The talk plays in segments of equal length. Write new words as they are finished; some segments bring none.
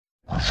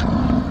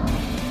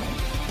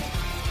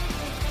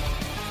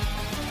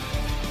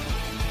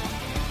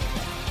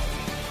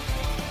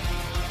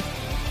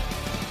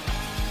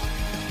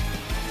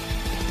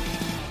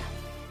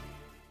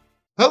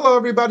Hello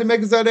everybody,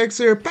 MegaZX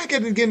here, back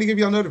at it again to give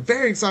you another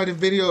very exciting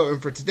video, and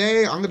for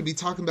today I'm going to be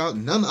talking about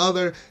none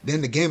other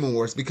than the Game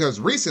Awards, because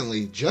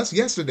recently, just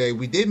yesterday,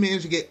 we did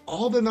manage to get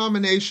all the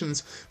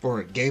nominations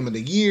for Game of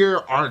the Year,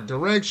 Art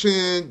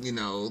Direction, you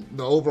know,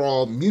 the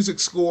overall music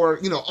score,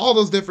 you know, all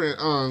those different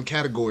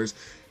categories.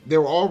 They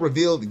were all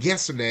revealed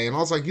yesterday, and I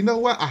was like, you know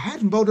what, I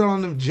hadn't voted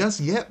on them just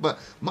yet, but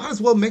might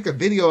as well make a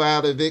video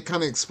out of it,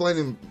 kind of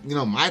explaining, you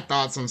know, my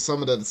thoughts on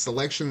some of the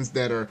selections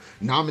that are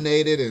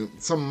nominated and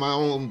some of my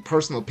own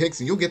personal picks,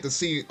 and you'll get to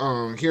see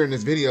here in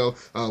this video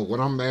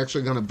what I'm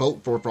actually going to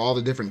vote for all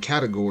the different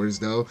categories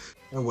though.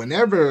 And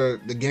whenever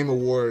the Game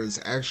Awards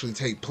actually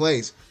take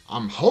place,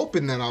 I'm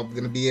hoping that I'm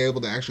going to be able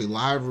to actually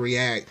live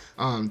react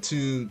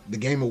to the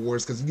Game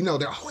Awards, because, you know,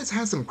 there always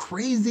has some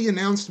crazy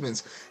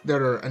announcements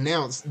that are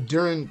announced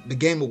during the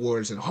Game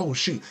Awards, and oh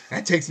shoot,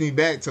 that takes me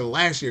back to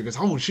last year, because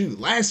oh shoot,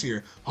 last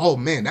year, oh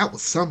man, that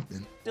was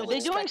something. Are they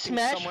doing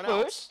Smash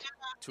first?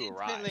 To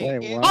arrive.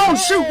 Wait, what? Oh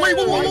shoot! Wait!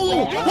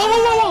 Whoa!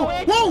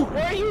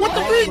 What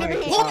the freak?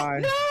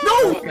 No!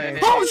 Okay.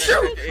 Oh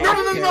shoot!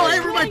 No!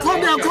 Everybody,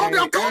 calm down! Calm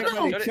down!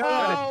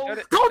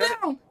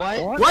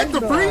 What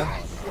the freak?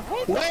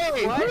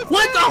 Wait,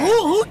 What the?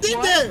 Who did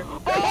that?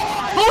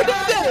 Who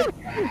did that?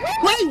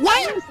 Wait!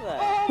 What?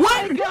 Oh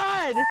my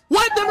God!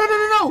 What?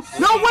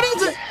 No! What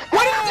is it?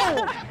 What is it?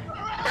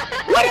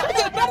 What is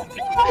it?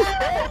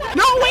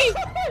 No! Wait!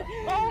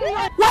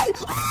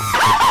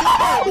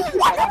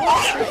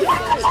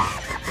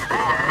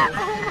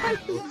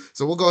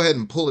 So we'll go ahead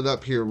and pull it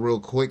up here real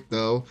quick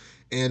though,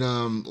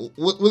 and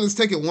let's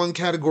take it one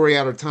category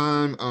at a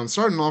time.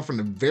 Starting off from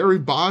the very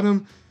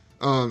bottom,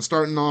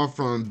 starting off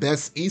from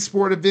best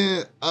esport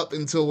event up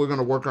until we're going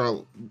to work our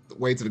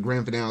way to the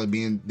grand finale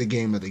being the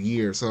Game of the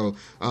Year. So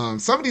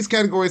some of these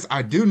categories,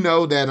 I do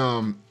know that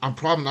I'm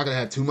probably not going to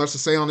have too much to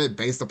say on it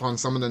based upon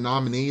some of the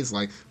nominees,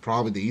 like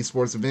probably the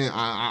esports event.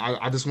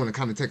 I just want to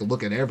kind of take a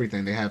look at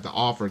everything they have to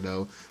offer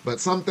though. But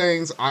some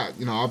things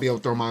I'll be able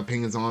to throw my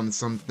opinions on, and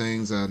some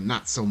things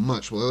not so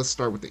much. Well, let's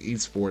start with the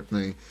esport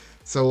thing.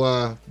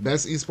 So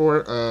best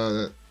esport,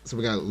 so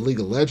we got League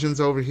of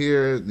Legends over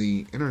here,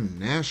 the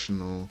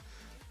international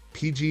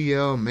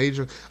PGL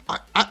major.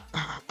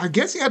 I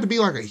guess you have to be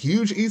like a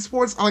huge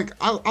esports. I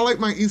like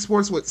my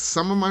esports with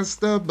some of my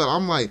stuff, but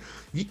I'm like,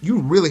 you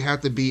really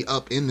have to be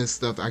up in this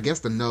stuff, I guess,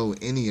 to know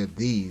any of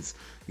these.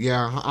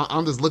 Yeah,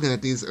 I'm just looking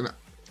at these,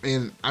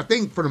 and I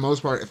think for the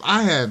most part, if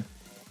I have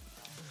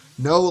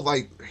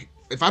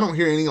if I don't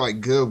hear any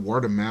like good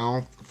word of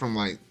mouth from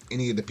like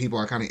any of the people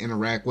I kind of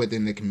interact with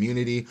in the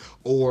community,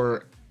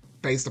 or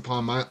based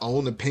upon my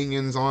own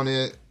opinions on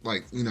it,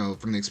 like, you know,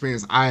 from the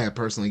experience I have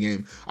personally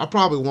gained, I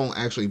probably won't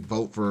actually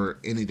vote for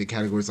any of the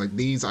categories like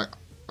these.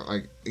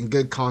 Like in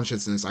good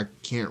consciousness, I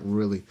can't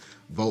really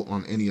vote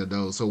on any of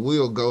those. So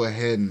we'll go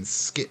ahead and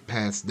skip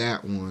past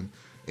that one,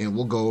 and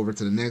we'll go over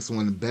to the next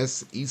one,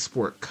 best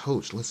esport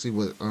coach. Let's see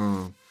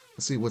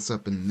what's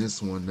up in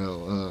this one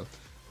though.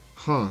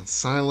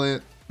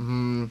 Silent,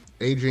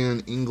 Adrian,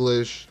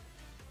 English,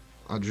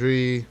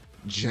 Audrey,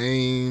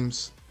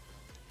 James,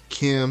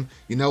 Kim.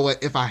 You know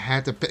what, if I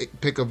had to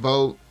pick a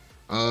vote,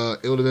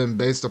 it would have been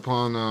based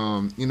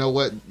upon you know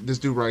what, this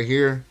dude right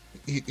here,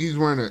 he's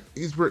wearing a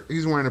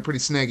pretty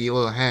snaggy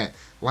little hat.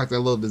 I like that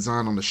little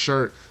design on the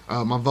shirt.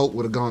 My vote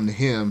would have gone to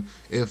him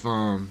if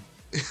my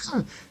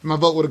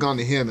vote would have gone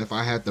to him if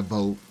I had to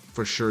vote,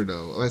 for sure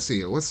though. Let's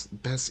see, what's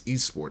best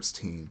esports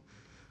team?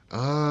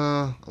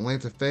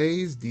 Atlanta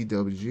FaZe,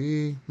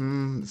 DWG,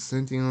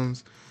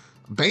 Centiums.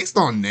 Based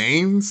on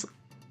names,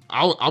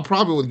 I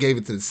probably would have gave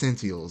it to the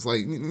Sentinels.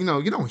 Like, you know,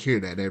 you don't hear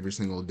that every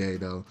single day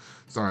though.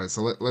 Sorry,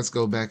 so let's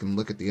go back and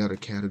look at the other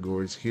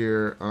categories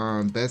here.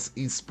 Best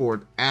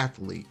esport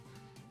athlete.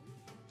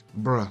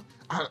 Bruh,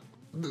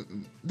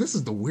 this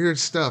is the weird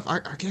stuff. I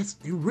guess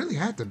you really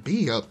had to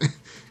be up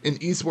in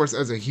esports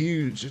as a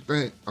huge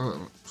thing.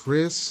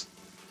 Chris,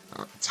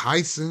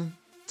 Tyson,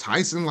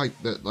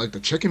 like the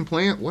chicken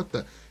plant. What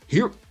the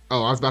hero?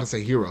 Oh, I was about to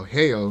say hero.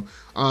 Heyo.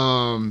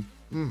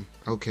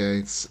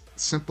 Okay.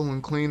 Simple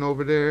and clean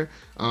over there.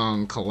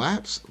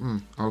 Collapse.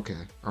 Okay.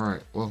 All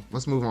right. Well,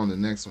 let's move on to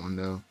the next one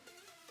though.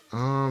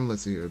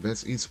 Let's see here.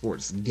 Best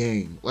esports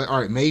game. All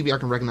right, maybe I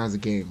can recognize the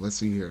game. Let's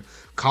see here.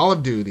 Call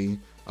of Duty.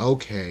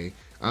 Okay.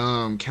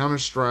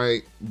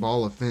 Counter-Strike,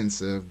 Ball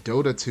Offensive,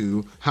 Dota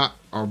 2.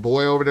 Our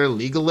boy over there,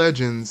 League of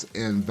Legends,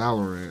 and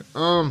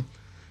Valorant.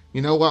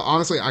 You know what?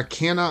 Honestly, I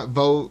cannot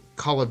vote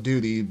Call of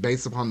Duty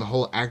based upon the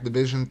whole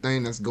Activision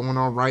thing that's going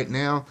on right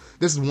now.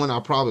 This is one I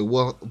probably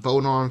will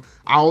vote on.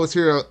 I always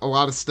hear a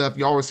lot of stuff.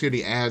 You always hear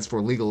the ads for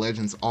League of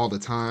Legends all the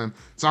time.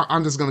 So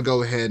I'm just going to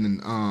go ahead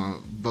and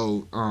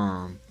vote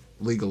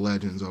League of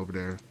Legends over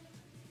there.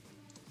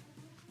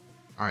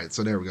 All right,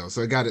 so there we go.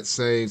 So I got it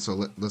saved.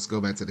 So let's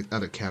go back to the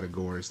other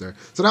categories there.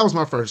 So that was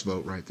my first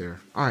vote right there.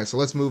 All right, so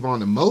let's move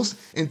on to most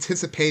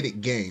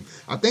anticipated game.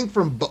 I think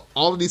from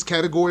all of these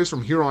categories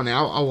from here on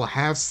out, I will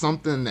have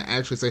something to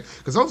actually say,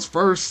 because those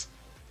first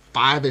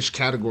 5-ish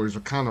categories were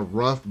kind of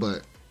rough, but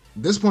at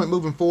this point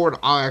moving forward,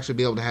 I'll actually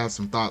be able to have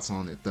some thoughts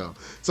on it though.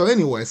 So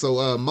anyway,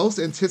 so most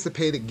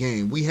anticipated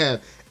game, we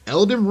have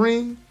Elden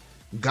Ring,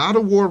 God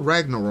of War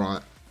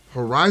Ragnarok,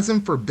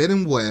 Horizon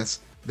Forbidden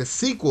West, the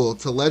sequel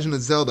to Legend of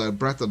Zelda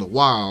Breath of the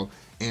Wild,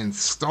 and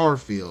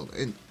Starfield.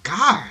 And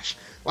gosh,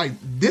 like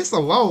this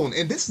alone,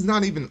 and this is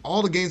not even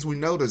all the games we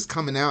know that's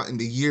coming out in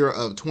the year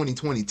of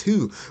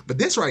 2022, but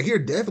this right here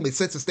definitely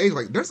sets the stage.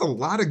 Like there's a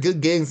lot of good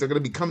games that are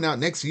going to be coming out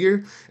next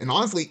year, and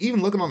honestly,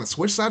 even looking on the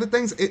Switch side of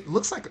things, it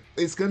looks like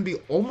it's going to be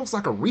almost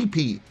like a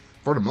repeat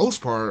for the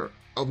most part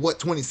of what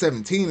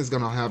 2017 is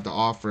going to have to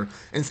offer. And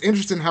it's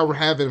interesting how we're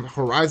having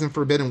Horizon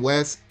Forbidden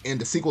West and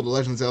the sequel to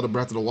Legend of Zelda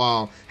Breath of the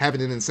Wild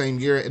happening in the same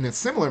year in a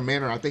similar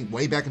manner, I think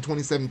way back in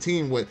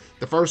 2017 with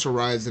the first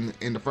Horizon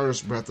and the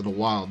first Breath of the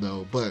Wild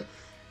though. But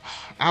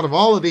out of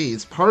all of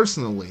these,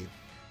 personally,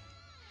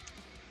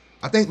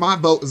 I think my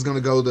vote is going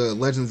to go to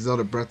Legend of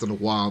Zelda Breath of the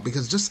Wild,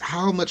 because just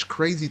how much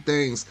crazy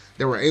things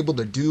they were able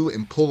to do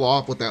and pull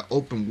off with that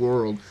open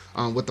world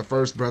with the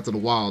first Breath of the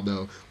Wild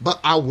though. But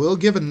I will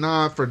give a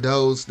nod for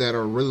those that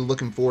are really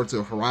looking forward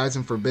to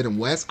Horizon Forbidden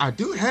West. I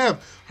do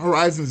have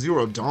Horizon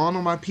Zero Dawn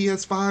on my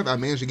PS5. I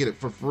managed to get it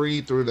for free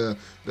through the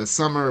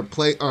summer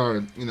play,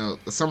 or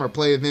the summer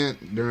play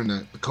event during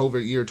the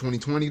COVID year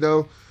 2020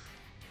 though.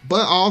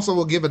 But I also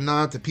will give a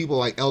nod to people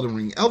like Elden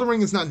Ring. Elden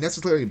Ring is not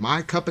necessarily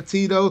my cup of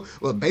tea though,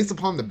 but based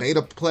upon the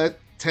beta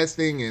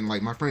testing and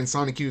like my friend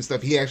Sonic Q and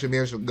stuff, he actually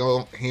managed to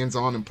go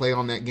hands-on and play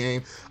on that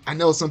game. I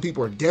know some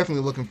people are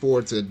definitely looking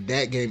forward to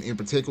that game in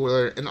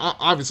particular, and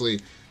obviously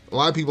a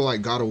lot of people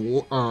like God of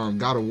War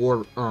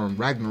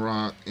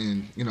Ragnarok,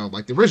 and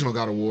like the original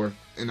God of War,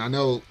 and I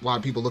know a lot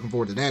of people looking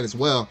forward to that as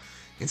well.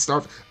 And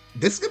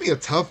this is gonna be a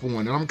tough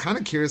one, and I'm kind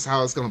of curious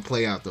how it's gonna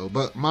play out though.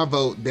 But my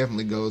vote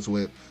definitely goes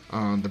with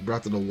the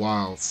Breath of the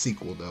Wild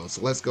sequel though.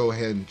 So let's go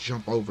ahead and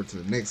jump over to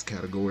the next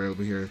category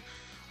over here.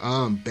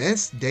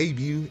 Best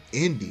debut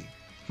indie.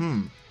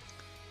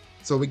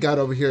 So we got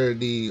over here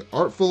the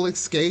Artful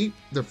Escape,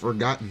 The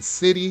Forgotten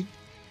City,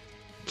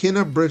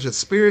 Kenna Bridge of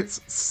Spirits,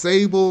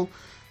 Sable,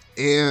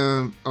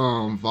 and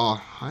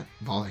Valheim.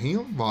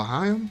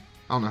 I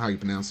don't know how you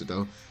pronounce it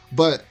though.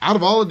 But out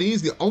of all of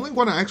these, the only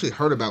one I actually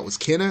heard about was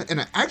Kenna,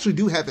 and I actually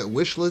do have it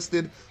wish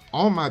listed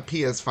on my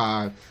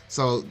PS5,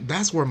 so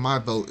that's where my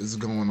vote is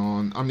going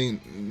on. I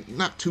mean,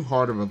 not too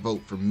hard of a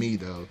vote for me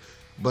though,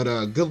 but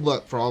good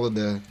luck for all of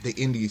the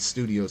indie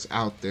studios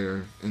out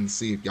there, and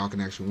see if y'all can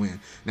actually win.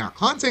 Now,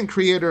 Content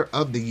Creator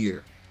of the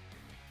Year.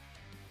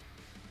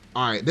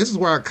 All right, this is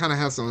where I kind of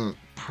have some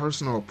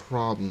personal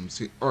problems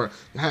here, or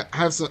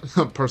have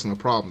some personal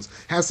problems,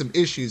 have some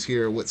issues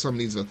here with some of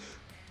these. Of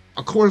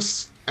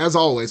course, as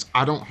always,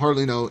 I don't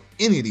hardly know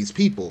any of these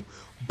people,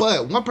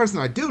 but one person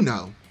I do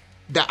know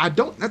that I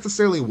don't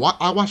necessarily watch.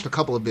 I watched a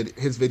couple of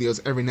his videos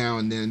every now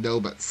and then though,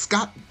 but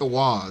Scott the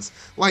Woz,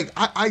 like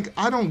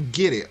I don't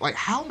get it. Like,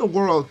 how in the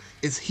world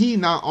is he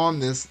not on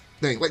this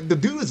thing? Like, the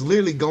dude is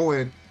literally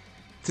going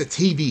to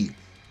TV.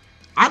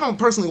 I don't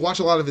personally watch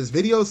a lot of his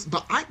videos,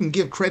 but I can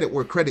give credit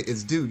where credit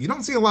is due. You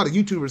don't see a lot of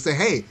YouTubers say,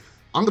 hey,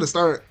 I'm gonna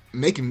start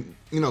making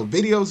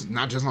videos,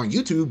 not just on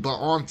YouTube, but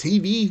on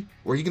TV,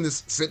 where you can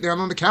just sit down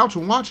on the couch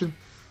and watch him.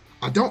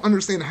 I don't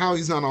understand how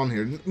he's not on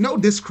here. No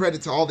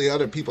discredit to all the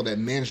other people that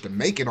managed to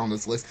make it on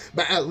this list,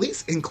 but at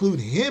least include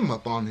him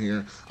up on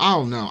here. I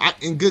don't know.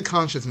 In good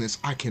consciousness,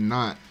 I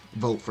cannot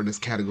vote for this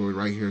category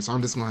right here, so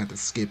I'm just gonna have to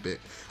skip it.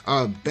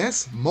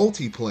 Best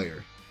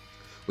multiplayer.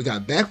 We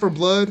got Back 4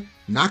 Blood,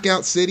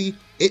 Knockout City,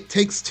 It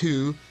Takes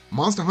Two,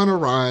 Monster Hunter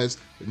Rise,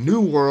 New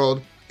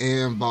World,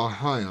 and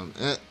Valheim.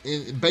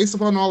 Based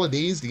upon all of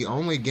these, the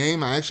only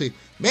game I actually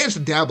managed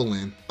to dabble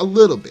in a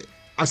little bit.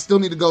 I still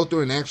need to go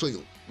through and actually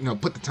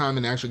put the time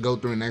in and actually go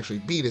through and actually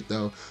beat it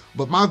though.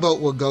 But my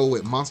vote will go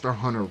with Monster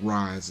Hunter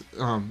Rise.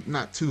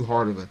 Not too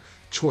hard of a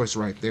choice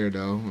right there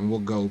though, and we'll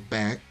go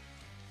back.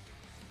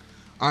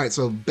 Alright,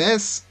 so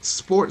best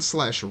sports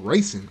 /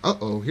 racing.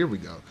 Here we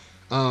go.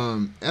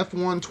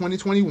 F1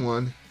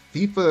 2021,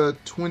 FIFA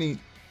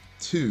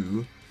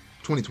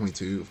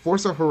 2022,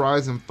 Forza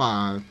Horizon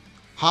 5,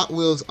 Hot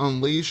Wheels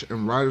Unleashed,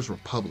 and Riders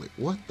Republic.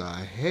 What the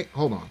heck?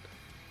 Hold on.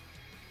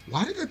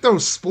 Why did they throw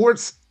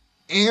sports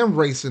and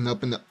racing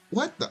up in the...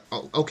 What the...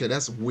 Oh, okay,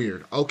 that's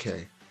weird.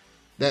 Okay.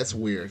 That's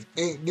weird.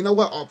 And you know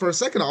what? For a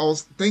second, I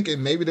was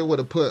thinking maybe they would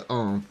have put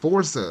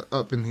Forza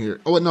up in here.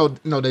 Oh, no,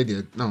 they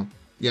did. No.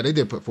 Yeah, they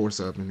did put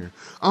Forza up in here.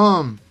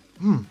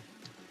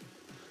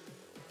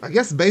 I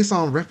guess based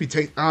on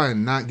reputation, I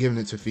am not giving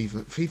it to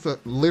FIFA. FIFA,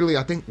 literally,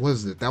 I think,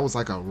 that was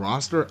like a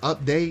roster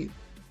update.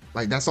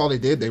 Like, that's all they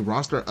did. They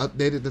roster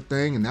updated the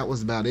thing, and that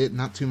was about it.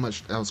 Not too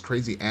much that was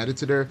crazy added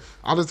to there.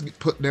 I'll just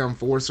put down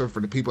Forza for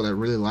the people that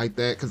really like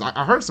that, because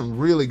I heard some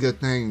really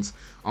good things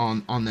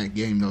on that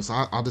game, though, so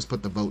I'll just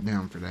put the vote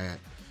down for that.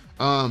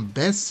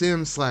 Best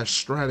sim /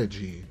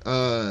 strategy.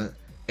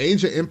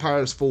 Age of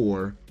Empires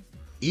 4,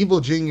 Evil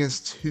Genius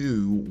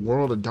 2,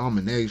 World of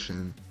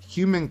Domination,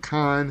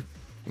 Humankind,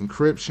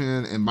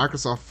 Encryption, and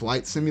Microsoft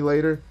Flight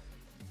Simulator.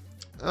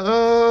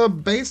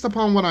 Based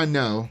upon what I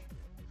know,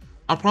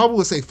 I probably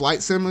would say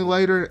Flight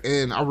Simulator.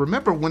 And I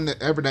remember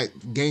whenever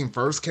that game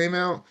first came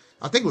out,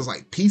 I think it was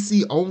like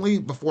PC only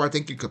before I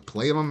think you could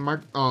play it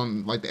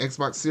on like the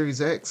Xbox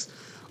Series X.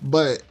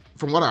 But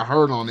from what I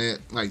heard on it,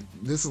 like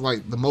this is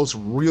like the most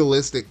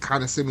realistic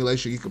kind of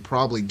simulation you could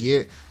probably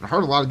get. And I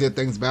heard a lot of good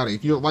things about it.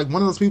 If you're like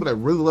one of those people that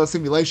really love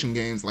simulation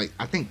games, like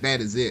I think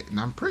that is it. And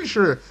I'm pretty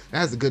sure it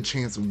has a good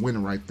chance of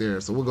winning right there.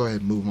 So we'll go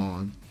ahead and move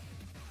on.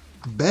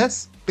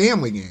 Best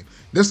family game.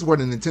 This is where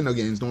the Nintendo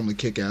games normally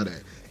kick out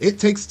at. It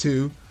Takes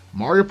Two,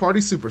 Mario Party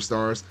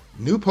Superstars,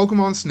 New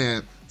Pokemon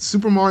Snap,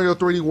 Super Mario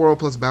 3D World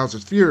plus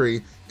Bowser's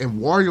Fury, and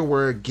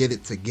WarioWare Get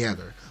It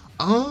Together.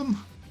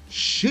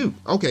 Shoot.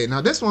 Okay,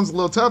 now this one's a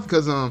little tough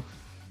because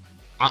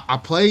I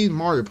played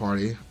Mario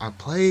Party. I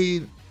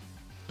played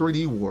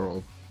 3D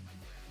World.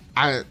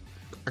 I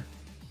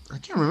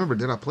can't remember,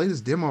 did I play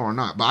this demo or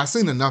not? But I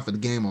seen enough of the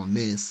game on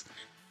this.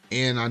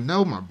 And I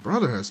know my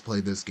brother has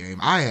played this game.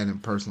 I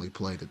hadn't personally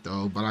played it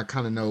though, but I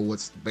kind of know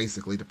what's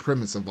basically the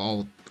premise of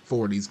all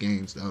 4 of these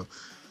games though.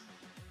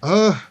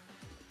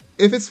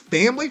 If it's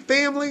family,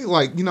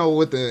 like, you know,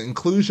 with the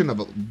inclusion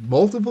of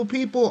multiple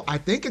people, I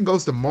think it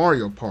goes to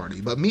Mario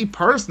Party. But me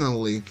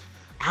personally,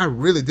 I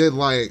really did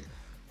like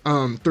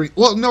then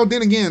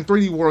again,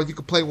 3D World, you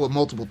could play with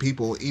multiple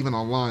people even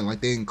online.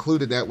 Like they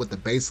included that with the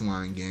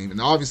baseline game.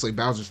 And obviously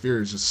Bowser's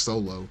Fury is just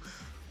solo.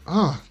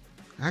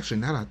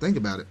 Actually, now that I think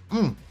about it,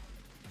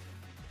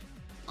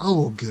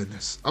 oh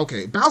goodness.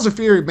 Okay, Bowser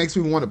Fury makes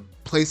me want to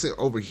place it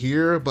over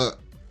here, but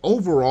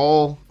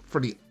overall,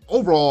 for the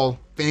overall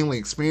family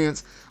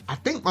experience, I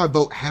think my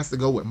vote has to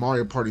go with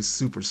Mario Party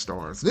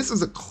Superstars. This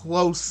is a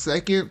close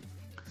second,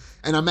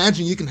 and I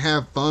imagine you can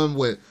have fun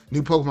with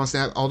New Pokemon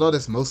Snap, although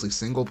that's mostly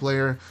single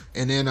player.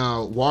 And then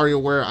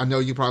WarioWare, I know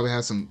you probably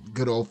have some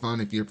good old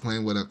fun if you're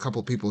playing with a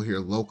couple people here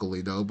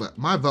locally though, but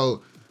my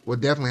vote would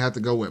definitely have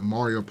to go with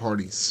Mario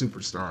Party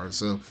Superstars.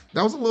 So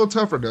that was a little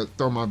tougher to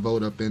throw my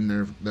vote up in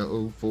there,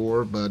 the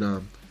 04, but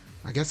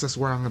I guess that's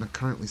where I'm going to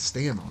currently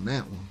stand on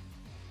that one.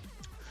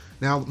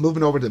 Now,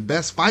 moving over to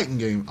best fighting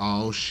game.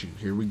 Oh, shoot,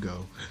 here we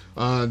go.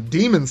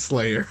 Demon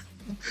Slayer.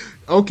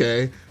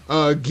 Okay.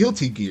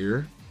 Guilty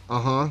Gear.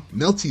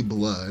 Melty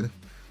Blood.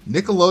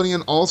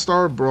 Nickelodeon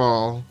All-Star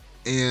Brawl.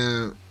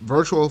 And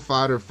Virtual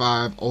Fighter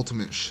 5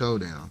 Ultimate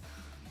Showdown.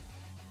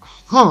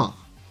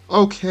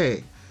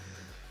 Okay.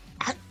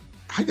 I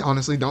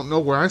honestly don't know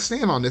where I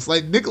stand on this.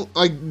 Like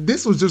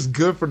this was just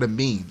good for the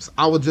memes.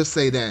 I would just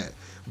say that.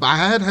 But I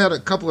had a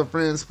couple of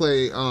friends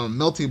play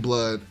Melty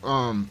Blood.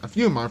 A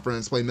few of my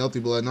friends play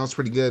Melty Blood, and that was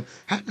pretty good.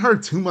 Hadn't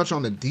heard too much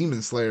on the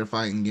Demon Slayer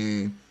fighting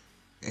game,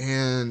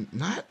 and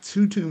not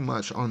too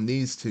much on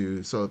these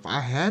two. So if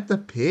I had to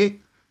pick,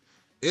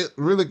 it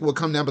really would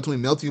come down between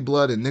Melty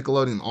Blood and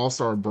Nickelodeon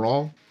All-Star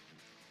Brawl.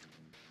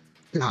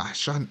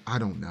 Gosh, I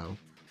don't know.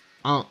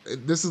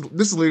 This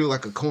is literally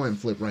like a coin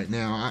flip right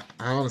now.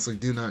 I honestly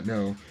do not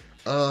know.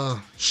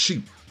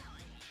 Shoot.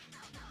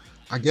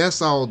 I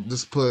guess I'll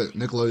just put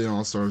Nickelodeon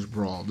All-Stars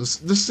Brawl.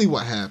 Just see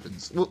what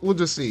happens. We'll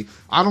just see.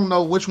 I don't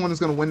know which one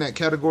is going to win that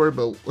category,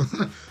 but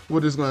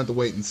we're just going to have to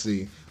wait and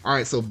see. All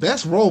right, so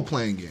best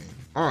role-playing game.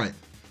 All right.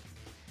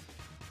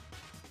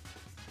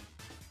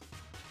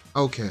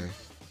 Okay.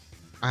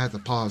 I had to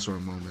pause for a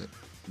moment.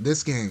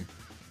 This game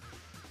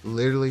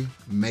literally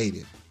made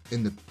it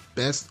in the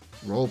best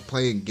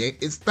role-playing game.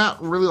 It's not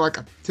really like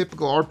a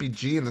typical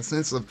RPG in the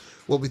sense of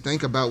what we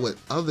think about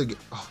with other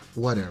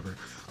whatever.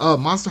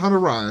 Monster Hunter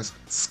Rise,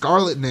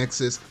 Scarlet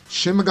Nexus,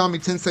 Shin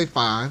Megami Tensei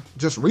 5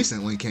 just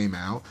recently came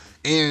out,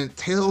 and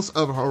Tales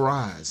of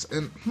Arise.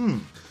 And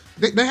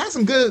they had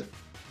some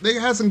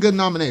good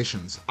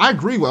nominations. I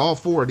agree with all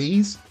 4 of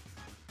these.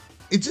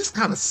 It just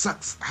kind of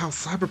sucks how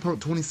Cyberpunk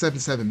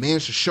 2077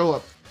 managed to show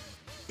up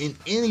in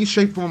any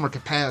shape, form, or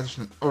capacity,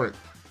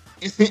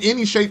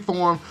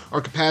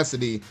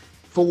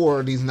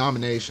 for these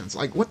nominations.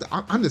 Like what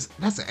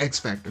that's an X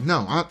factor.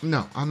 No,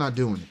 I'm not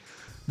doing it.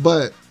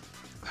 But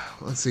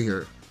let's see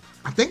here.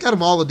 I think out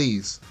of all of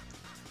these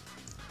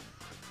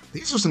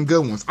are some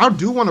good ones. I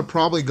do want to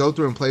probably go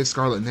through and play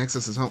Scarlet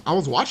Nexus at home. I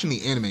was watching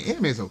the anime.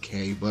 Anime is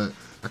okay, but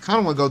I kind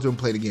of want to go through and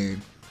play the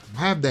game.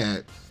 I have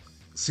that.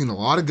 Seen a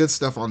lot of good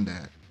stuff on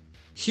that.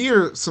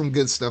 Hear some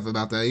good stuff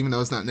about that, even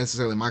though it's not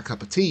necessarily my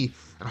cup of tea.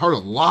 I heard a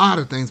lot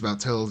of things about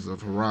Tales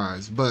of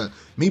Arise, but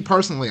me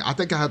personally, I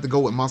think I have to go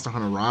with Monster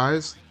Hunter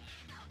Rise.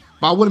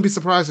 But I wouldn't be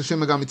surprised if Shin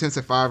Megami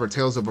Tensei 5 or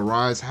Tales of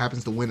Arise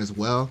happens to win as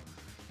well.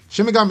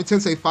 Shin Megami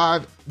Tensei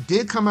 5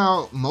 did come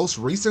out most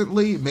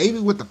recently. Maybe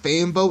with the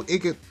fan vote,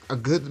 a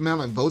good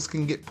amount of votes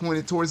can get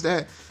pointed towards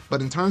that.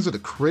 But in terms of the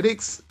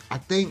critics, I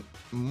think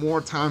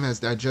more time has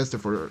digested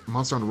for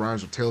Monster Hunter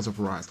Rise or Tales of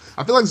Arise.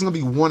 I feel like it's going to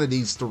be one of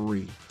these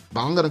 3.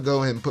 But I'm going to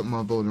go ahead and put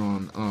my vote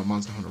on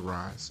Monster Hunter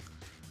Rise.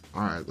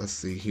 Alright, let's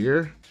see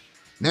here.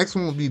 Next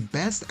one will be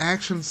Best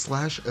Action /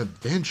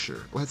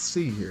 Adventure. Let's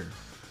see here.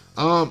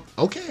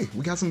 Okay,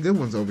 we got some good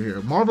ones over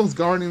here. Marvel's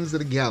Guardians of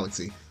the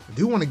Galaxy. I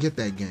do want to get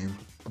that game,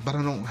 but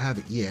I don't have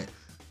it yet.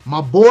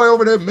 My boy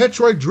over there,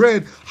 Metroid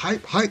Dread.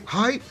 Hype, hype,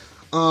 hype.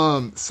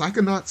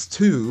 Psychonauts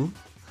 2,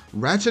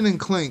 Ratchet and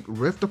Clank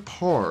Rift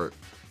Apart,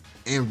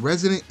 and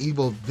Resident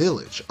Evil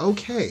Village.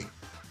 Okay.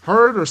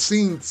 Heard or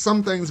seen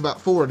some things about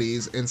 4 of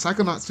these, and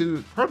Psychonauts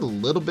 2, heard a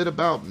little bit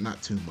about,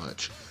 not too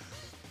much.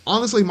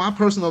 Honestly, my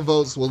personal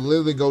votes will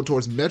literally go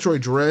towards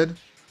Metroid Dread,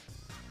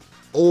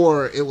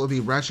 or it will be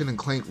Ratchet and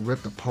Clank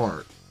Rift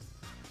Apart.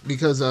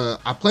 Because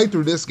I played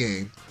through this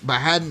game, but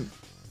I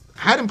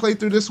hadn't played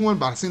through this one,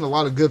 but I've seen a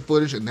lot of good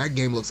footage, and that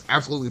game looks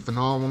absolutely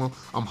phenomenal.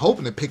 I'm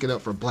hoping to pick it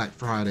up for Black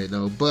Friday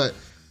though, but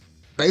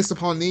based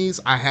upon these,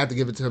 I had to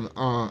give it to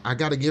I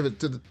gotta give it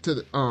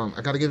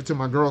to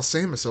my girl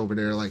Samus over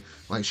there. Like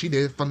she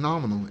did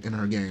phenomenal in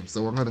her game.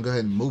 So we're gonna go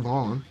ahead and move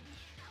on.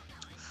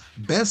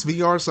 Best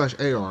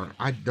VR/AR.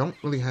 I don't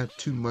really have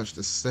too much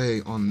to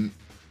say on.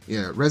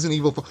 Yeah, Resident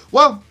Evil 4.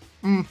 Well,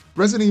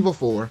 Resident Evil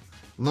 4,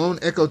 Lone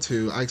Echo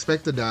 2, I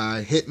Expect to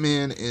Die,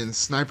 Hitman, and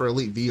Sniper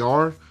Elite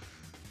VR.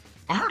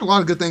 I heard a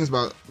lot of good things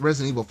about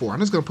Resident Evil 4. I'm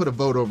just gonna put a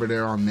vote over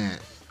there on that.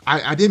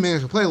 I did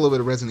manage to play a little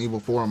bit of Resident Evil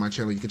 4 on my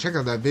channel. You can check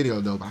out that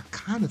video though, but I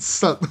kind of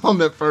sucked on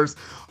that first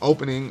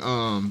opening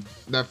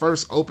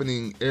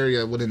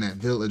area within that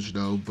village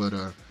though. But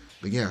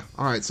yeah.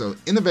 All right. So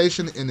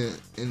innovation and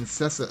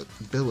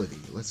accessibility.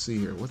 Let's see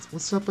here.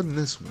 What's up in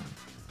this one?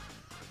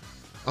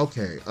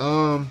 Okay.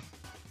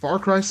 Far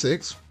Cry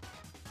 6,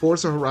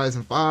 Forza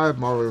Horizon 5,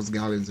 Marvel's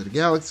Guardians of the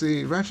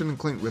Galaxy, Ratchet and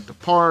Clank Rift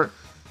Apart,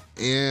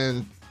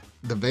 and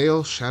The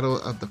Veil: Shadow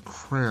of the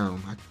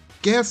Crown. I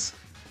guess,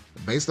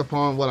 based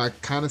upon what I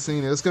kind of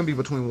seen, it's going to be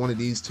between one of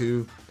these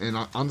two, and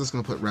I'm just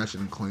going to put Ratchet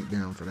and Clank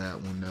down for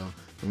that one, though.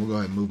 And we'll go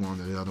ahead and move on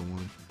to the other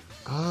one.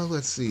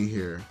 Let's see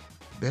here.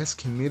 Best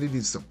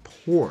community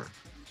support.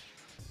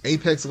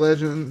 Apex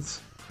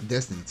Legends,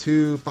 Destiny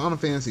 2, Final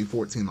Fantasy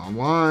 14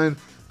 Online,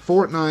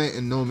 Fortnite,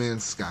 and No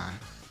Man's Sky.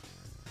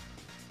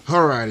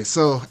 Alrighty,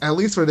 so at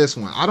least for this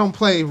one, I don't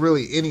play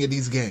really any of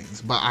these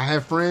games, but I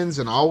have friends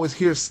and I always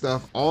hear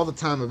stuff all the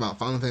time about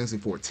Final Fantasy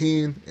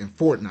 14 and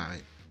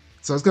Fortnite.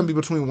 So it's going to be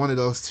between one of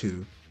those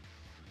two.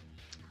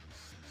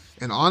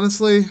 And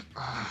honestly,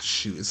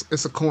 shoot,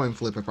 it's a coin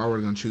flip if I were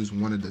going to choose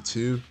one of the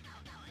two.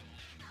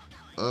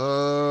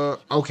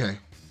 Okay.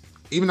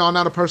 Even though I'm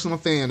not a personal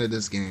fan of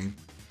this game,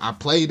 I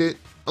played it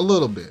a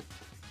little bit.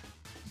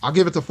 I'll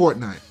give it to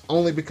Fortnite,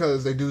 only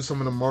because they do some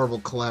of the Marvel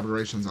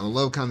collaborations. I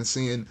love kind of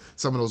seeing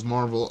some of those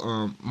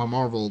Marvel, my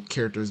Marvel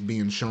characters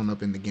being shown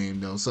up in the game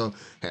though. So,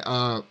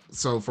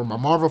 for my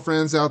Marvel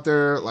friends out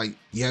there, like,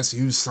 yes,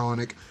 use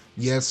Sonic.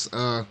 Yes,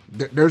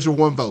 there's your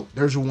one vote.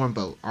 There's your one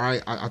vote. All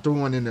right, I threw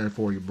one in there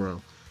for you,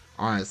 bro.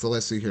 All right, so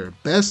let's see here.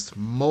 Best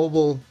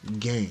mobile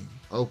game.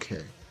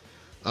 Okay.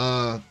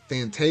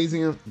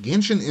 Fantasium,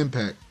 Genshin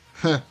Impact.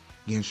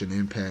 Genshin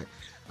Impact.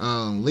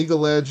 League of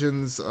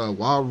Legends,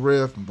 Wild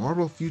Rift,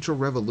 Marvel Future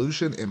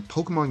Revolution, and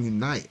Pokemon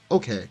Unite.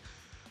 Okay.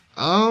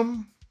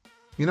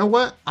 You know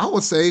what? I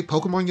would say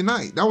Pokemon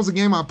Unite. That was a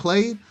game I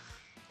played,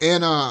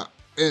 and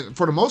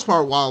for the most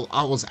part, while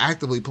I was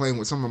actively playing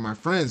with some of my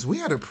friends, we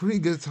had a pretty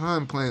good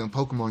time playing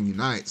Pokemon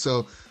Unite.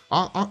 So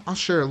I'll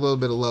share a little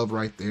bit of love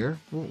right there.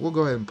 We'll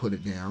go ahead and put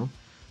it down.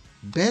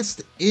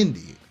 Best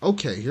Indie.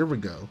 Okay, here we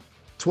go.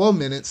 12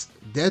 Minutes,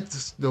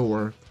 Death's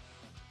Door,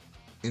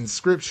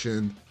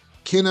 Inscription,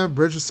 Kena,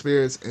 Bridge of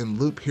Spirits, and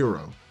Loop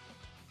Hero.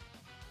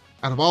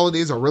 Out of all of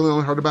these, I really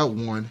only heard about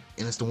one,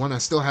 and it's the one I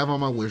still have on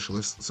my wish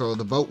list, so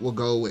the vote will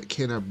go with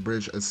Kena,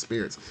 Bridge of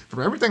Spirits.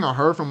 From everything I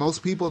heard from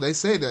most people, they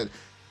say that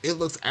it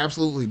looks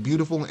absolutely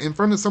beautiful, and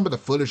from some of the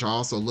footage I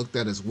also looked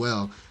at as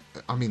well,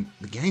 I mean,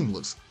 the game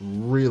looks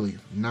really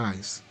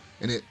nice,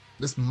 and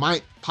this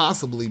might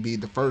possibly be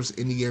the first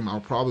indie game I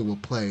probably will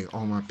play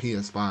on my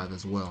PS5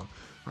 as well.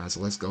 All right,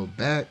 so let's go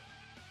back.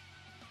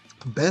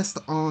 Best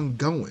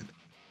Ongoing.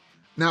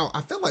 Now,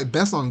 I feel like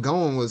Best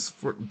Ongoing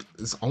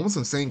it's almost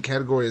in the same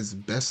category as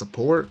Best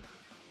Support.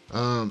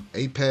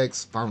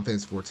 Apex, Final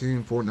Fantasy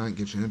 14, Fortnite,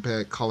 Genshin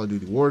Impact, Call of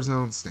Duty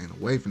Warzone, staying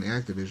away from the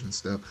Activision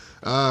stuff.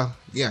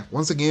 Yeah,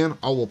 once again,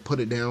 I will put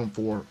it down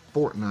for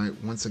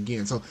Fortnite once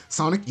again. So,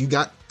 Sonic, you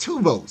got 2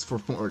 votes for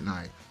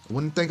Fortnite. I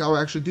wouldn't think I would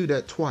actually do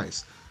that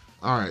twice.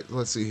 All right,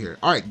 let's see here.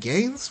 All right,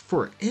 games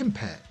for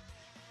Impact.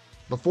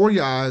 Before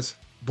Your Eyes,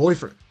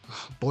 Boyfriend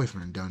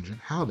Dungeon.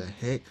 How the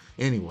heck?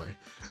 Anyway,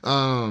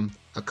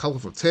 A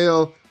Colorful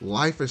Tale,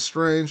 Life is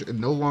Strange, and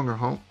No Longer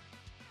Home.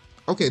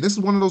 Okay, this is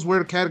one of those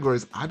weird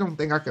categories. I don't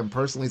think I can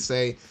personally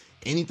say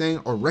anything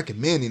or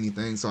recommend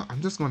anything, so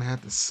I'm just going to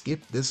have to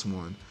skip this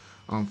one,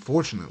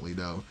 unfortunately,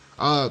 though.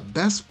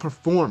 Best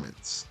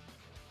Performance.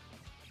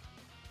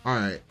 All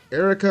right,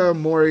 Erica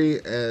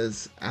Mori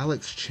as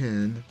Alex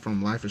Chen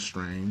from Life is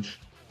Strange.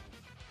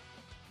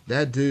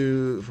 That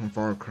dude from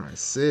Far Cry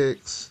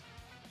 6.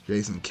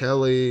 Jason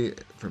Kelly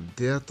from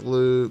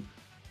Deathloop.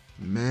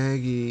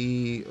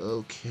 Maggie,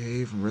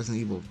 okay, from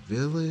Resident Evil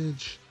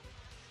Village.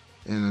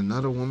 And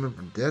another woman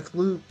from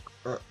Deathloop.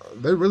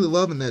 They're really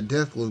loving that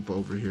Deathloop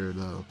over here,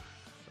 though.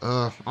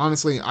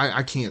 Honestly,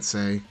 I can't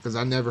say because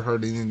I never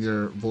heard any of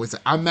their voices.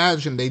 I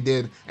imagine they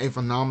did a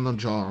phenomenal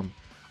job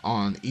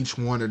on each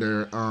one of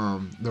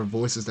their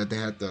voices that they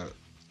had to,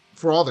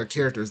 for all their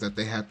characters that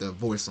they had to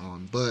voice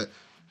on. But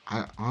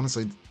I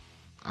honestly,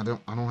 I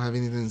don't have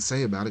anything to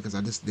say about it because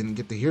I just didn't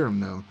get to hear them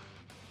though.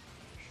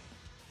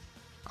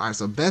 All right,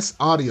 so best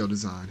audio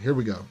design. Here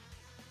we go.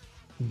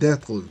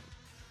 Deathloop,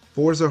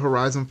 Forza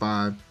Horizon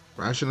 5,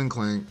 Ratchet and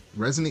Clank,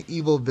 Resident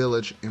Evil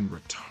Village, and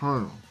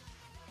Returnal.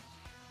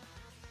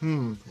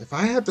 If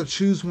I have to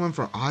choose one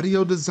for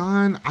audio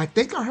design, I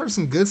think I heard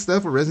some good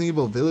stuff with Resident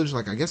Evil Village.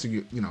 Like, I guess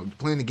you know,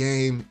 playing the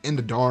game in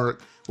the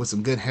dark with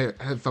some good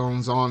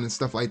headphones on and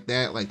stuff like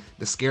that. Like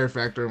the scare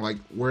factor, like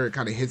where it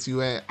kind of hits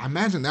you at. I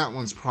imagine that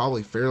one's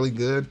probably fairly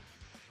good.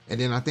 And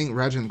then I think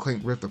Ratchet and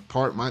Clank Rift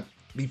Apart might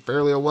be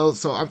fairly well.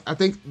 So I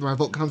think my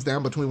vote comes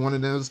down between one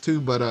of those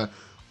two. But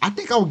I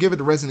think I will give it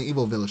to Resident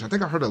Evil Village. I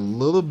think I heard a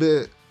little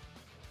bit.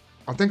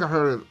 I think I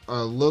heard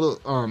a little,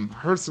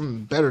 heard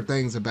some better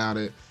things about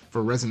it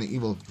for Resident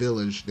Evil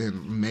Village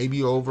than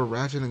maybe over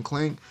Ratchet and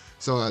Clank.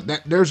 So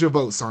there's your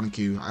vote, Sonic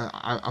Q.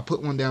 I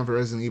put one down for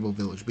Resident Evil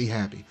Village. Be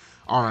happy.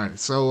 All right,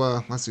 so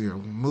let's see here.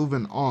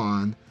 Moving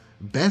on.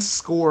 Best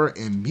score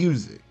in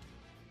music.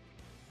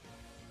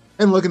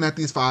 And looking at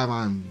these 5,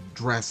 I'm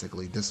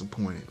drastically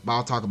disappointed. But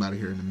I'll talk about it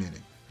here in a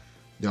minute.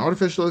 The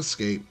Artificial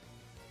Escape.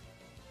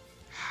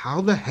 How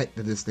the heck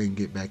did this thing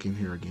get back in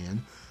here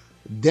again?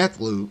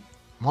 Deathloop,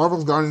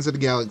 Marvel's Guardians of the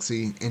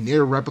Galaxy, and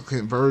their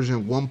replicant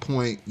version 1.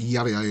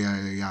 Yada yada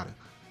yada yada.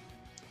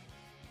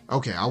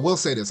 Okay, I will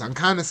say this. I'm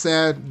kind of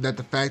sad that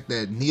the fact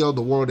that Neo: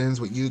 The World Ends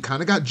With You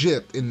kind of got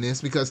gypped in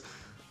this because,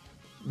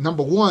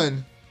 number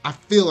one, I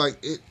feel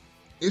like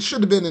it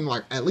should have been in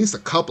like at least a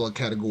couple of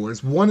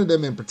categories. One of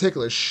them in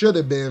particular should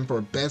have been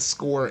for best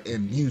score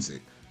in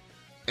music,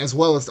 as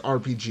well as the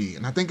RPG.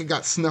 And I think it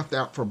got snuffed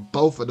out for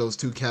both of those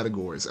two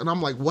categories. And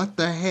I'm like, what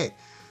the heck?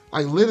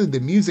 Like, literally, the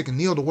music in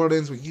Neo: The World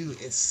Ends With You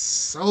is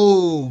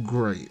so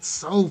great,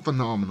 so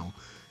phenomenal.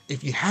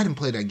 If you hadn't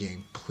played that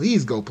game,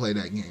 please go play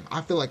that game. I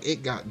feel like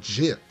it got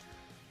gypped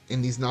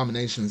in these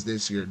nominations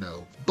this year,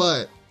 though.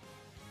 But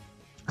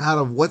out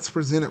of what's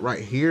presented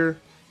right here,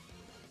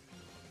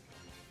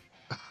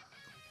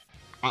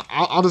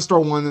 I'll just throw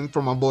one in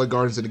for my boy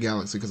Guardians of the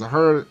Galaxy because I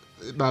heard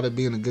about it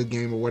being a good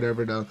game or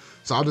whatever, though.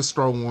 So I'll just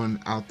throw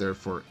one out there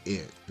for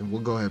it. And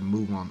we'll go ahead and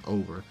move on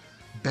over.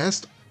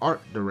 Best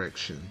art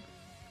direction.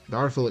 The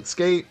Artful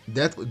Escape,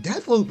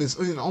 Deathloop is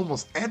in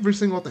almost every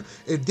single thing.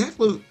 If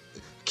Deathloop,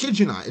 kid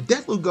you not, if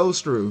Deathloop goes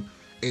through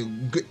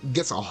and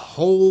gets a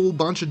whole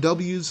bunch of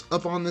W's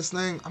up on this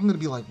thing, I'm going to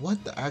be like,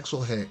 what the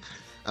actual heck?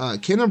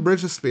 Kena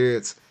Bridge of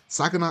Spirits,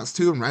 Psychonauts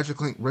 2, and Ratchet &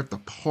 Clank Rift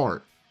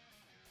Apart.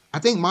 I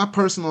think my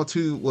personal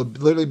two would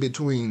literally be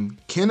between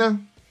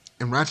Kena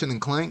and Ratchet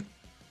 & Clank,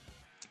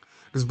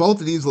 because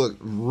both of these look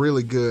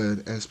really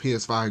good as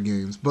PS5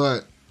 games,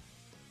 but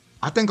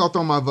I think I'll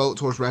throw my vote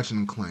towards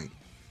Ratchet & Clank.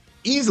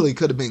 Easily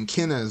could have been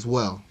Kena as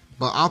well,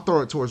 but I'll throw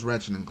it towards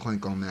Ratchet and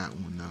Clank on that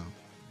one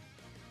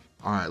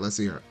though. All right, let's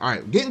see here. All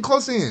right, getting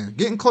close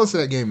to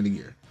that game of the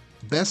year.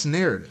 Best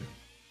narrative.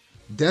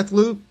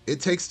 Deathloop,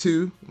 It Takes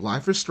Two,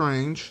 Life is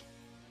Strange,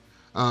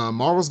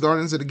 Marvel's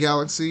Guardians of the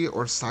Galaxy,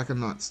 or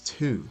Psychonauts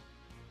 2.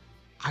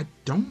 I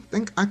don't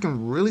think I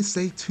can really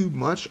say too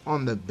much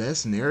on the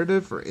best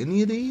narrative for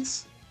any of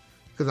these,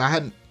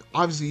 because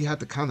obviously you have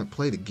to kind of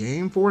play the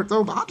game for it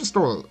though, but I'll just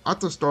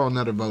throw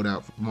another vote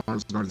out for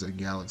Marvel's Guardians of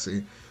the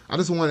Galaxy. I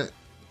just want it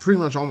pretty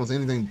much almost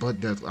anything but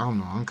Deathloop. I don't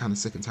know, I'm kind of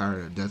sick and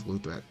tired of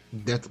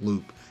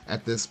Deathloop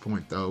at this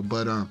point though,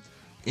 but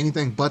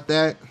anything but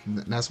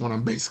that's what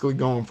I'm basically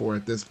going for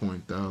at this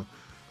point though.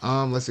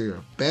 Let's see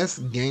here.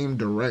 Best game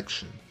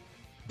direction.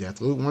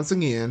 Deathloop once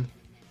again,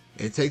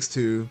 It Takes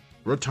Two,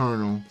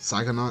 Returnal,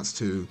 Psychonauts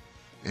 2,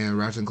 and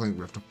Ratchet & Clank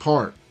Rift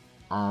Apart.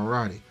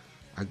 Alrighty.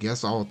 I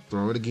guess I'll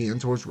throw it again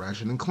towards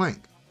Ratchet and Clank.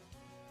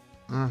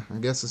 I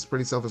guess it's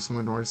pretty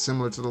self-explanatory,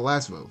 similar to the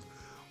last vote.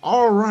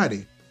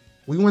 Alrighty.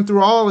 We went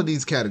through all of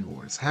these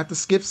categories. Had to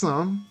skip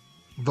some.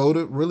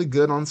 Voted really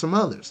good on some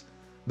others.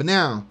 But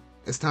now,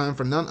 it's time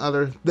for none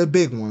other, the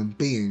big one,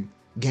 being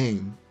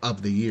Game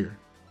of the Year.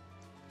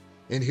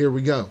 And here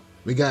we go.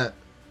 We got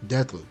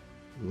Deathloop.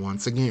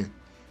 Once again.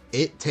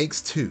 It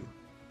Takes Two.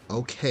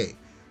 Okay.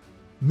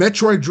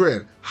 Metroid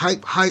Dread.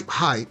 Hype, hype,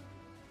 hype.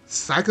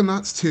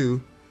 Psychonauts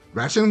 2.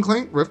 Ratchet &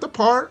 Clank Rift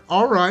Apart,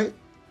 alright,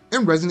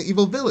 and Resident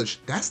Evil Village.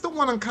 That's the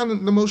one I'm kind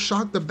of the most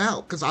shocked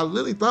about, because I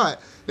literally thought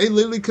they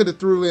literally could have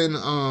threw in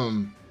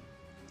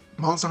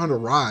Monster Hunter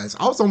Rise.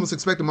 I was almost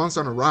expecting Monster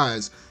Hunter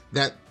Rise,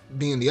 that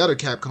being the other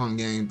Capcom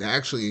game, to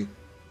actually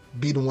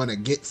be the one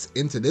that gets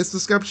into this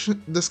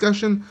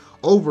discussion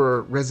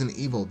over Resident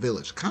Evil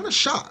Village. Kind of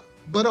shocked,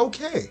 but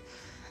okay.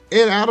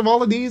 And out of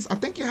all of these, I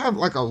think you have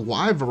like a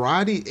wide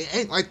variety. It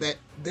ain't like that.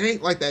 They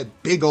ain't like that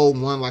big old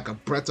one like a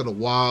Breath of the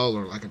Wild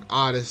or like an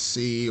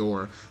Odyssey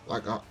or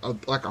like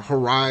a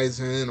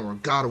Horizon or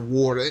God of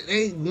War. It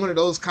ain't one of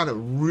those kind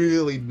of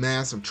really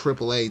massive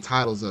AAA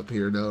titles up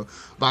here though.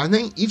 But I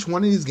think each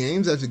one of these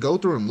games, as you go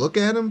through and look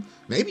at them,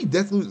 maybe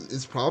Deathloop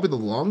is probably the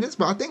longest,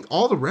 but I think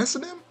all the rest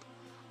of them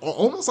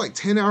almost like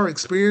 10-hour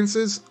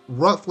experiences,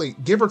 roughly,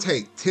 give or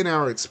take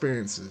 10-hour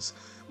experiences,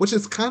 which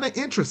is kind of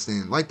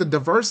interesting. Like the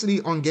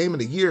diversity on Game of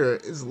the Year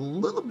is a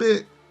little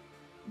bit,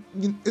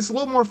 it's a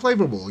little more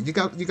flavorful. You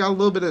got a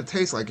little bit of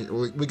taste. Like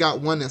we got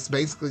one that's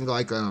basically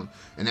like an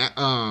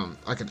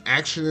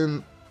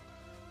action,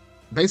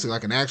 basically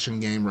like an action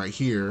game right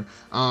here.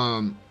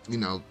 You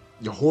know,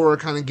 your horror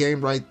kind of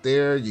game right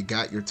there. You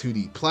got your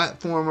 2D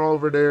platformer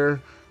over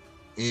there,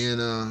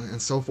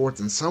 and so forth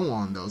and so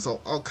on though.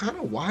 So a kind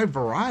of wide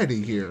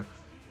variety here.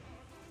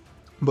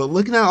 But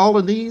looking at all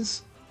of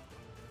these,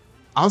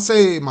 I'll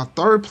say my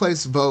third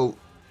place vote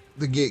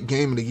to get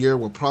Game of the Year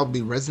will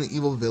probably be Resident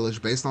Evil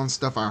Village, based on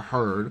stuff I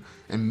heard,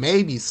 and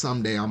maybe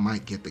someday I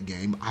might get the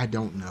game. I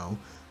don't know.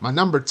 My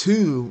number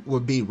 2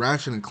 would be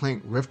Ratchet and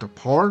Clank Rift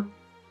Apart,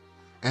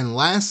 and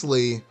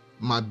lastly,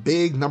 my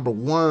big number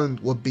 1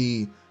 would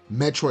be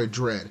Metroid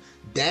Dread.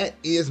 That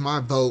is my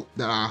vote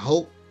that I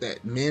hope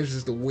that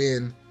manages to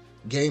win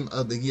Game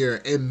of the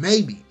Year, and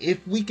maybe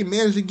if we can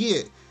manage to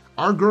get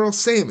our girl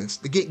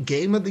Samus to get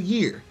Game of the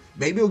Year,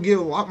 maybe it'll give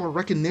a lot more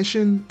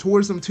recognition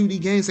towards them 2D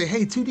games. Say,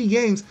 hey, 2D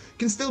games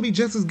can still be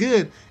just as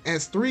good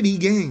as 3D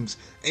games.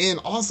 And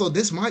also,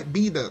 this might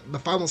be the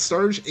final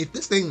surge. If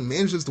this thing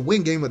manages to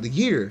win Game of the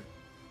Year,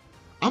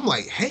 I'm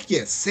like, heck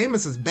yes,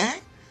 Samus is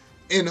back.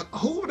 And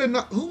who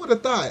would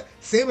have thought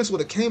Samus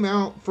would have came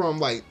out from,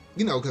 like,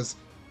 you know, because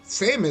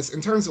Samus,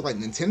 in terms of like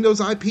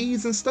Nintendo's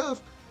IPs and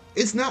stuff,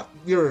 it's not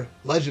your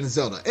Legend of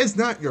Zelda. It's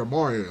not your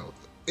Mario.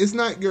 It's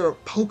not your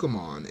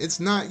Pokemon. It's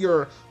not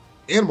your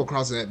Animal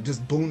Crossing that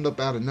just boomed up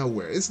out of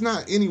nowhere. It's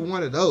not any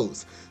one of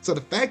those. So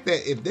the fact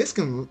that if this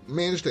can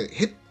manage to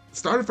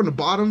started from the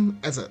bottom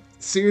as a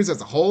series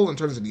as a whole, in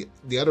terms of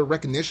the other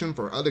recognition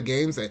for other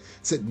games that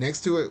sit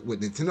next to it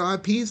with Nintendo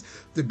IPs,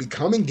 to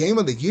becoming Game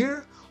of the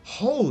Year,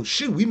 oh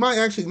shoot, we might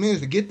actually manage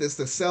to get this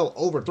to sell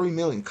over 3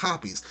 million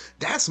copies.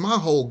 That's my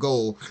whole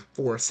goal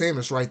for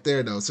Samus right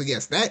there though. So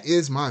yes, that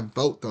is my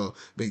vote though.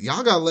 But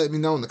y'all gotta let me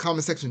know in the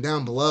comment section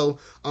down below,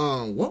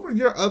 what were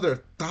your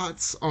other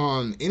thoughts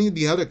on any of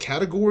the other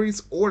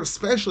categories, or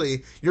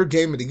especially your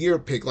Game of the Year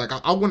pick. Like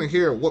I want to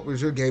hear what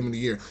was your Game of the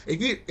Year.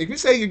 If you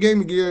say your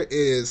Game of the Year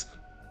is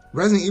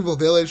Resident Evil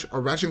Village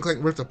or Ratchet and Clank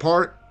Rift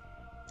Apart,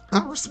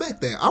 I respect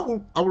that. I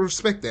will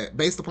respect that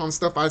based upon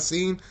stuff I've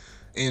seen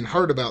and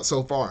heard about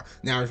so far.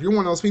 Now, if you're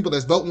one of those people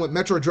that's voting with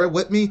Metroid Dread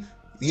with me,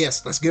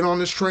 yes, let's get on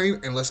this train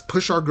and let's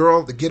push our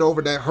girl to get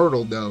over that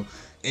hurdle though.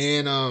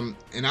 And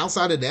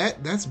outside of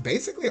that, that's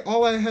basically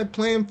all I had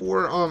planned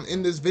for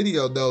in this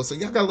video though. So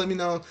y'all gotta let me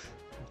know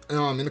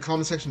in the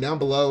comment section down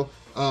below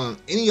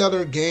any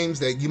other games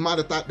that you might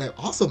have thought that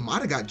also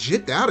might have got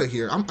gypped out of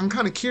here. I'm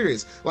kind of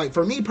curious. Like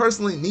for me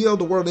personally, Neo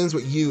The World Ends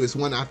With You is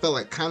one I felt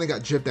like kind of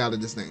got gypped out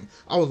of this thing.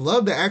 I would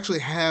love to actually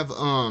have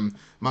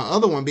my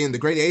other one being the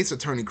Great Ace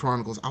Attorney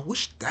Chronicles. I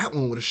wish that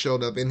one would have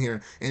showed up in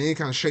here in any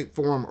kind of shape,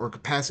 form, or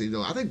capacity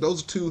though. I think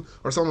those two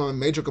are some of my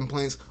major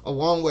complaints,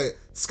 along with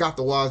Scott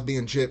the Wild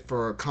being gypped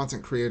for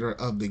Content Creator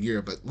of the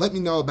Year. But let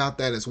me know about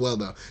that as well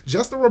though.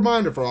 Just a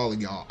reminder for all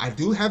of y'all, I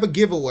do have a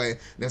giveaway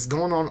that's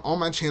going on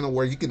my channel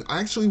where you can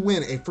actually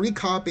win a free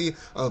copy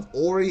of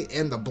Ori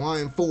and the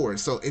Blind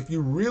Forest. So if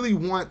you really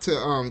want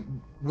to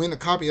win a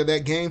copy of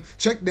that game,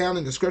 check down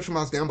in the description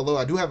box down below.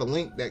 I do have a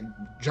link that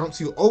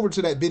jumps you over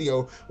to that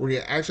video where you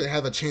actually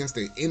have a chance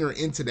to enter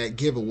into that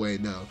giveaway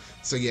though.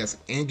 So yes,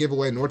 and give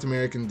away a North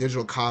American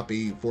digital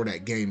copy for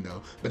that game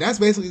though. But that's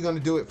basically going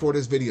to do it for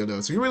this video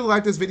though. So if you really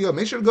like this video,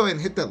 make sure to go ahead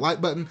and hit that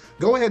like button,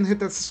 go ahead and hit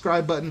that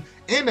subscribe button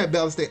and that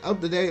bell to stay up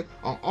to date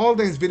on all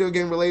things video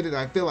game related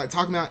I feel like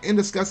talking about and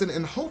discussing,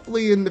 and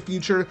hopefully in the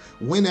future,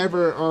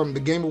 whenever the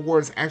Game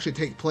Awards actually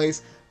take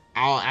place,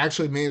 I'll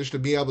actually manage to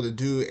be able to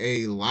do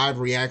a live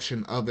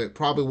reaction of it,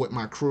 probably with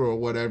my crew or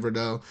whatever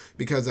though,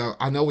 because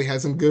I know we had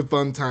some good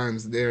fun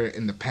times there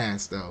in the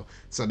past though.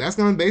 So that's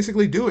going to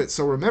basically do it.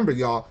 So remember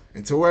y'all,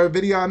 until whatever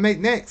video I make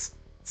next,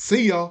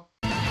 see y'all.